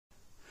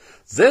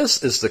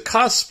This is the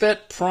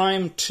KOSPET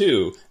Prime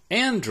 2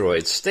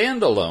 Android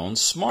standalone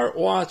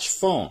smartwatch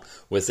phone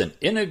with an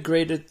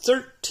integrated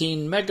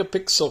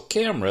 13-megapixel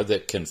camera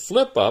that can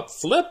flip up,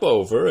 flip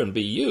over, and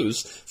be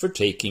used for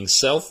taking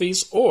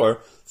selfies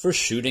or for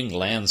shooting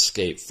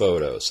landscape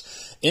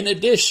photos. In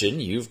addition,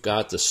 you've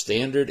got the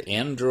standard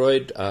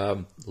Android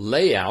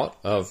layout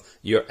of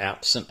your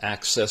apps and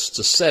access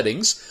to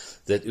settings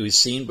that we've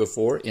seen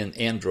before in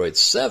Android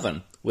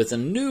 7. With a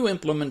new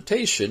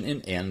implementation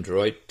in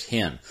Android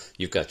 10.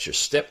 You've got your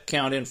step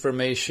count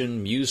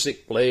information,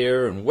 music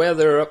player, and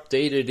weather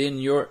updated in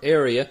your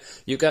area.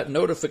 You've got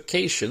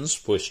notifications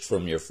pushed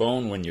from your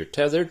phone when you're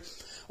tethered,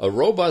 a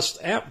robust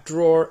app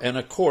drawer, and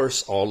of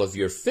course all of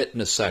your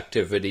fitness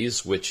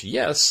activities, which,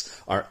 yes,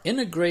 are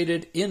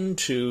integrated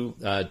into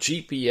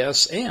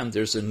GPS, and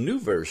there's a new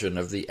version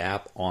of the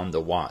app on the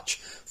watch.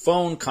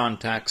 Phone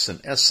contacts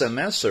and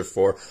SMS are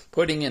for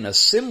putting in a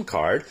SIM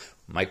card.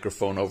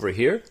 Microphone over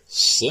here.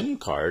 SIM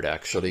card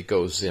actually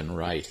goes in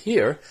right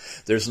here.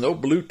 There's no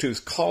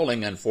Bluetooth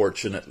calling,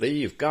 unfortunately.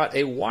 You've got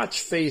a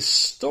watch face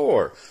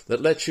store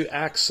that lets you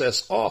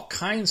access all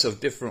kinds of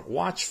different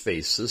watch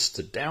faces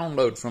to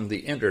download from the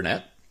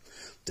internet.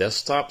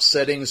 Desktop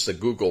settings, the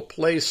Google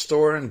Play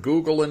Store, and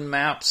Google and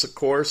Maps, of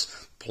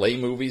course. Play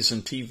Movies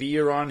and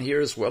TV are on here,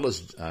 as well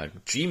as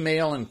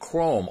Gmail and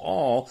Chrome,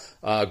 all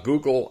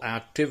Google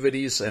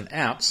activities and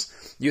apps.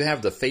 You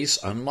have the face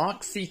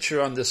unlock feature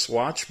on this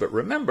watch, but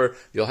remember,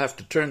 you'll have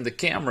to turn the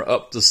camera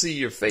up to see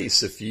your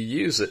face if you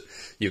use it.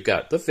 You've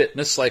got the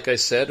fitness, like I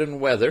said,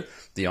 and weather,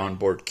 the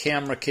onboard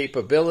camera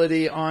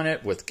capability on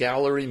it with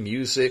gallery,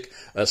 music,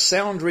 a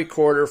sound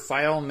recorder,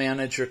 file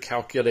manager,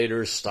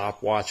 calculator,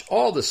 stopwatch,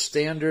 all the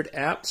standard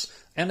apps,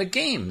 and a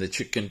game that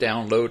you can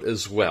download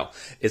as well.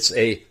 It's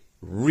a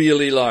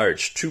really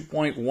large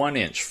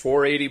 2.1-inch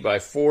 480 by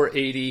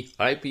 480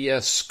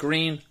 IPS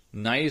screen,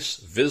 nice,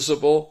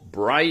 visible,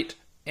 bright,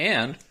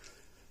 and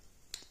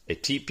a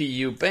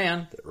TPU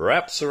band that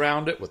wraps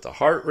around it with a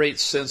heart rate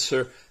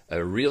sensor,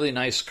 a really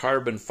nice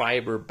carbon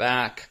fiber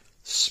back,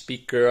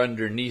 speaker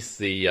underneath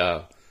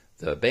the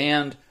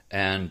band,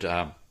 and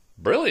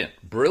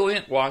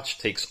brilliant watch.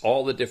 Takes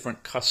all the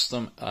different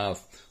custom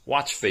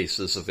watch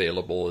faces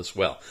available as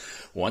well.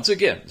 Once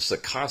again, it's the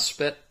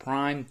KOSPET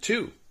Prime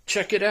 2.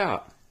 Check it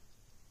out.